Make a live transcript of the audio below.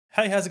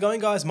Hey, how's it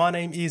going guys? My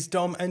name is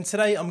Dom and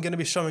today I'm going to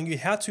be showing you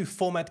how to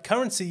format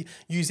currency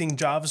using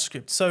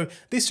JavaScript. So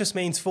this just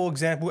means, for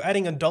example,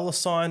 adding a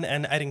 $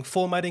 and adding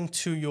formatting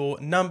to your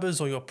numbers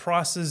or your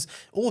prices,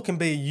 or it can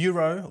be a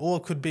euro or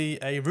it could be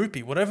a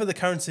rupee. Whatever the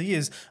currency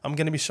is, I'm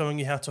going to be showing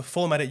you how to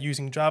format it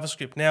using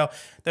JavaScript. Now,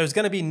 there's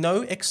going to be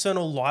no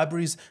external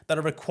libraries that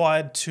are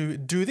required to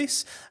do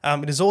this.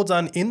 It is all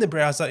done in the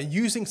browser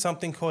using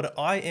something called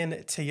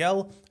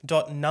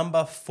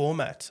intl.number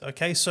format.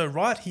 Okay, so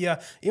right here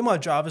in my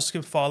JavaScript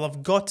file,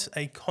 I've got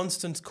a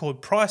constant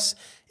called price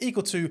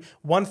equal to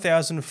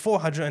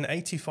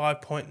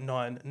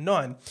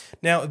 1,485.99.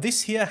 Now,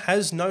 this here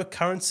has no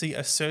currency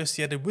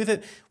associated with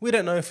it. We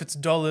don't know if it's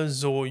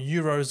dollars or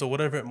euros or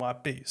whatever it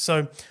might be. So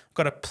I've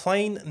got a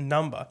plain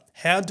number.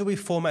 How do we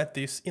format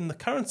this in the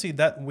currency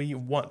that we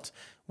want?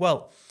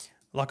 Well,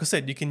 like I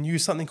said, you can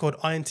use something called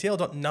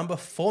intl.number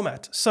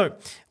format. So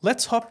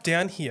let's hop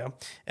down here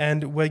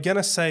and we're going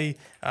to say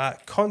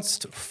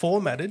const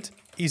formatted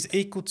is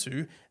equal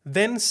to,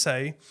 then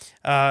say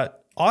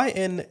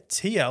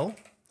intl,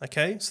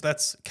 okay, so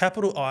that's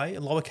capital I,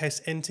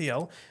 lowercase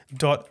ntl,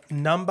 dot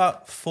number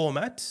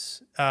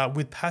format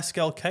with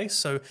Pascal case,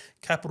 so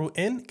capital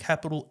N,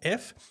 capital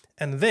F,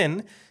 and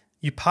then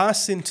you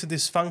pass into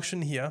this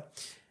function here,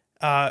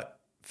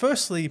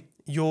 firstly,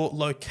 your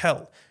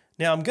locale.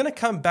 Now I'm going to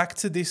come back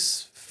to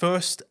this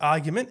first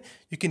argument.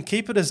 You can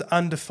keep it as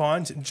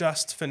undefined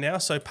just for now,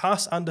 so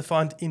pass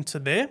undefined into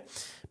there.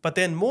 But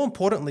then more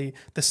importantly,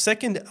 the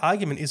second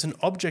argument is an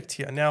object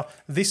here. Now,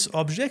 this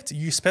object,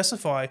 you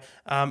specify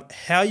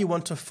how you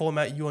want to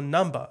format your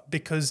number,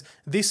 because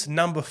this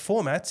number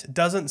format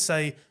doesn't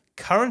say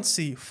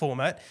currency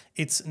format,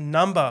 it's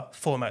number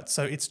format.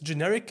 So it's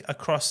generic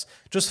across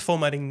just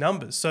formatting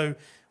numbers. So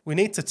we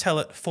need to tell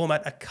it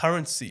format a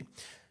currency.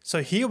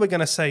 So here we're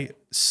going to say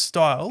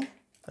style,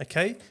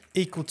 okay,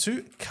 equal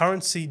to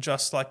currency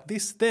just like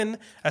this. Then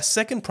a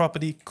second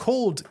property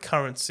called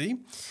currency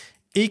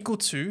equal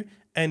to,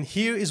 and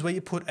here is where you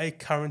put a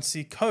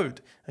currency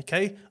code,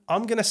 okay?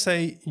 I'm going to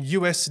say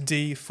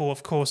USD for,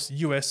 of course,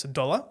 US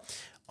dollar.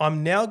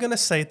 I'm now going to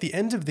say at the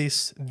end of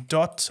this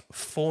dot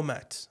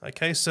format,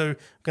 okay? So I'm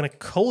going to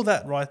call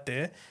that right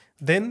there,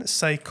 then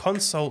say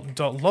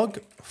console.log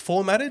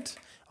formatted.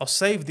 I'll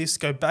save this,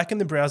 go back in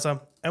the browser,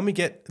 and we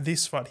get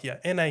this right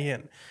here,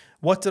 NAN.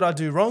 What did I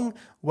do wrong?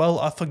 Well,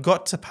 I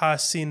forgot to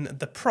pass in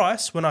the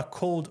price when I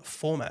called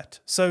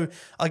format. So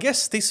I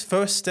guess this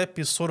first step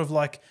is sort of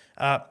like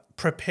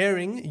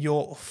preparing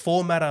your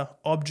formatter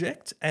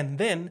object, and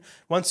then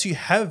once you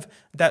have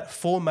that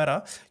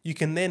formatter, you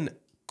can then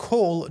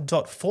call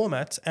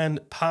 .format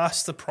and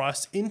pass the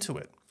price into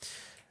it.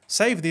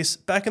 Save this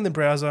back in the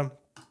browser,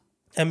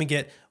 and we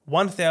get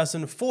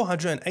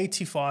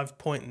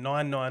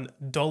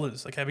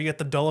 $1,485.99. Okay, we get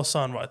the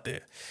 $ right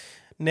there.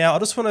 Now, I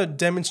just want to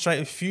demonstrate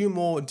a few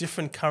more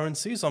different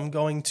currencies. I'm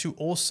going to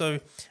also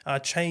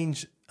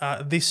change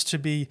this to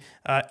be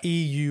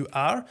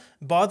EUR.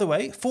 By the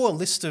way, for a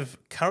list of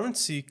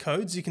currency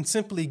codes, you can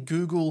simply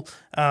Google,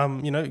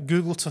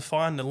 Google to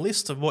find a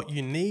list of what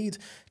you need.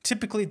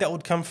 Typically, that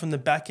would come from the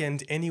back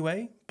end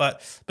anyway.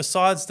 But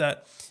besides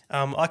that,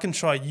 I can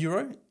try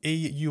Euro,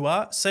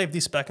 EUR, save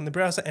this back in the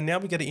browser, and now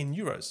we get it in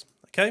euros,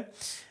 okay?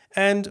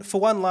 And for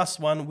one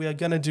last one, we are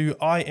going to do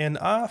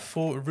INR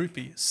for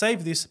rupee.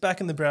 Save this back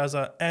in the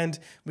browser and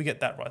we get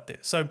that right there.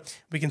 So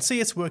we can see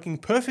it's working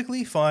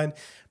perfectly fine,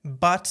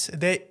 but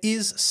there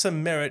is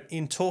some merit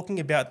in talking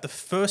about the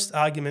first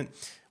argument,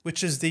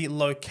 which is the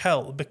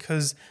locale,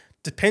 because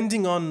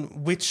depending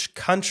on which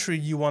country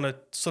you want to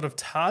sort of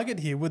target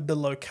here with the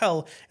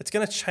locale, it's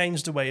going to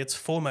change the way it's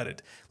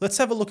formatted. Let's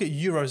have a look at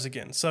euros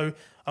again. So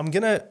I'm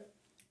going to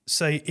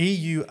say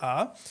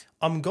EUR.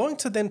 I'm going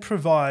to then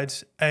provide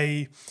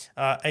a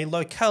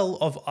locale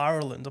of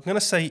Ireland. I'm going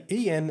to say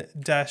EN-IE,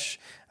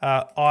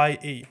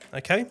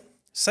 okay?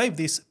 Save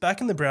this back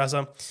in the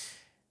browser.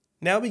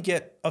 Now we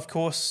get, of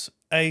course,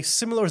 a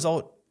similar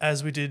result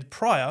as we did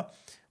prior.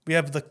 We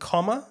have the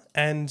comma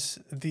and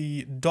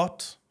the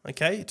dot,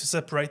 okay, to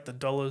separate the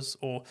dollars,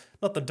 or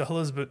not the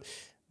dollars, but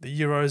the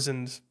euros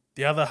and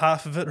the other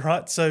half of it,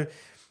 right? So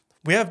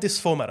we have this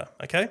formatter,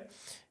 okay?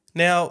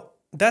 Now,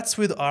 that's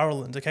with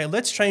Ireland, okay?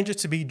 Let's change it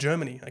to be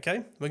Germany,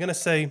 okay? We're going to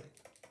say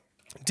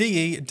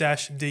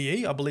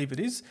DE-DE, I believe it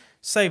is.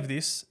 Save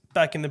this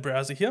back in the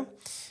browser here.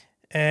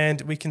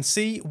 And we can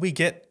see we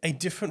get a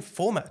different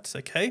format,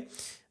 okay?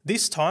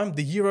 This time,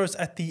 the euro's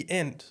at the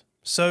end.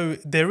 So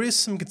there is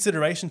some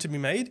consideration to be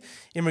made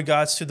in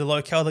regards to the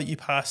locale that you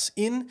pass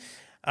in.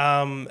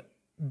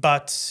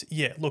 But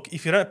yeah, look,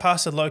 if you don't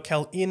pass a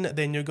locale in,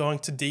 then you're going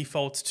to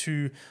default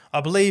to,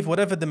 I believe,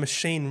 whatever the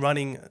machine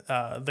running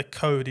the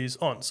code is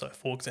on. So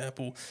for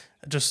example,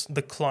 just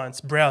the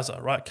client's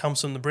browser, right, comes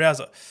from the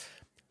browser.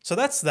 So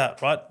that's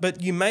that, right?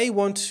 But you may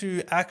want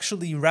to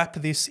actually wrap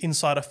this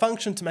inside a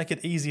function to make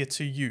it easier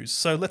to use.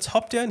 So let's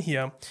hop down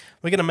here.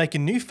 We're going to make a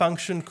new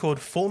function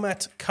called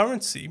format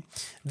currency.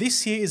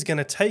 This here is going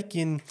to take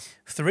in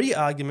 3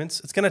 arguments.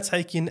 It's going to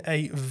take in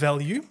a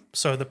value,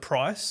 so the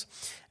price,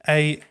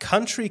 a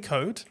country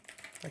code,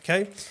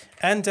 okay,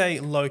 and a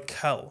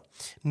locale.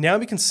 Now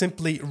we can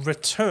simply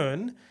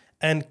return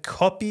and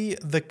copy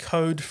the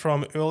code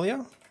from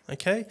earlier,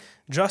 okay,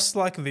 just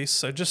like this.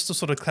 So just to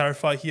sort of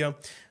clarify here,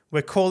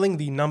 we're calling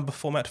the number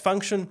format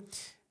function,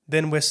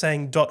 then we're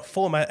saying dot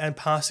format and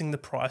passing the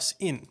price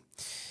in.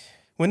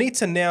 We need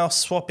to now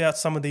swap out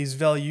some of these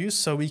values,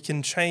 so we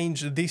can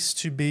change this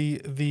to be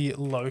the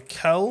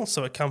locale,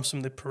 so it comes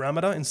from the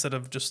parameter instead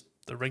of just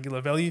the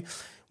regular value.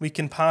 We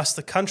can pass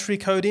the country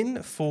code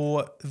in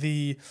for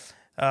the,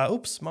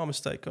 oops, my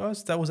mistake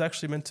guys, that was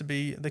actually meant to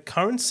be the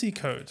currency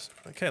code.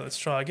 Okay, let's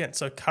try again.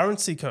 So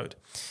currency code,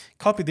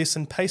 copy this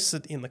and paste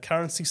it in the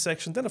currency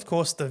section. Then of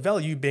course the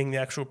value being the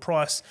actual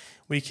price,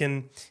 we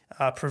can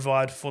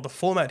provide for the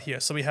format here.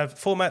 So we have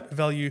format,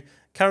 value,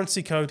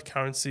 currency code,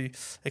 currency,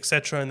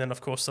 etc. And then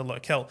of course the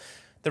locale.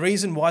 The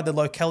reason why the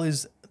locale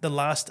is the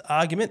last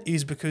argument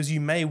is because you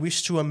may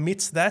wish to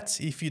omit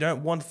that if you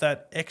don't want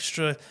that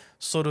extra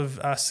sort of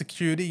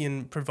security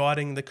in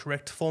providing the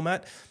correct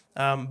format.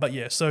 But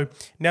yeah, so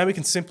now we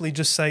can simply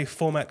just say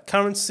format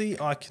currency.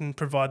 I can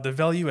provide the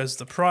value as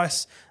the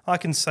price. I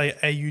can say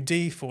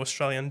AUD for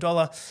Australian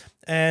dollar.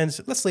 And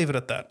let's leave it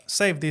at that.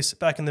 Save this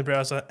back in the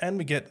browser and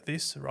we get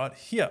this right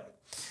here.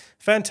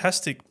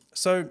 Fantastic.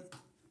 So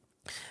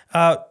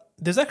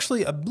there's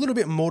actually a little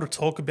bit more to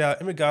talk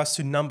about in regards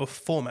to number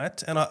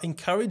format, and I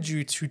encourage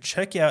you to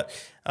check out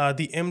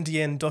the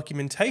MDN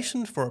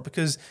documentation for it,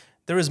 because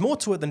there is more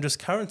to it than just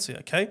currency,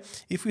 okay?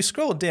 If we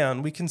scroll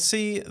down, we can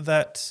see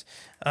that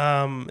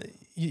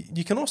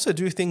you can also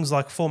do things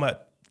like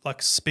format,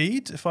 like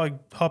speed. If I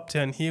hop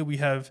down here, we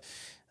have,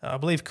 I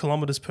believe,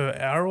 kilometers per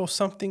hour or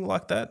something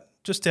like that.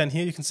 Just down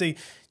here, you can see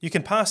you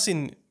can pass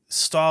in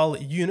style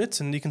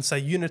units, and you can say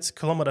units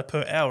kilometer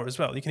per hour as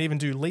well. You can even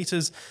do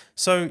liters.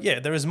 So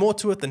yeah, there is more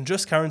to it than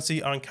just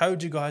currency. I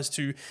encourage you guys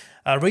to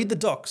read the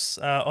docs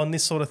on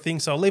this sort of thing.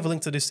 So I'll leave a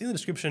link to this in the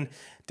description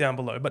down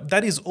below. But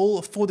that is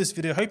all for this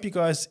video. Hope you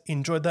guys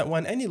enjoyed that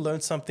one and you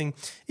learned something.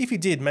 If you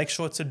did, make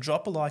sure to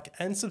drop a like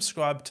and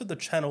subscribe to the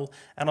channel,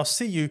 and I'll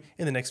see you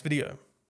in the next video.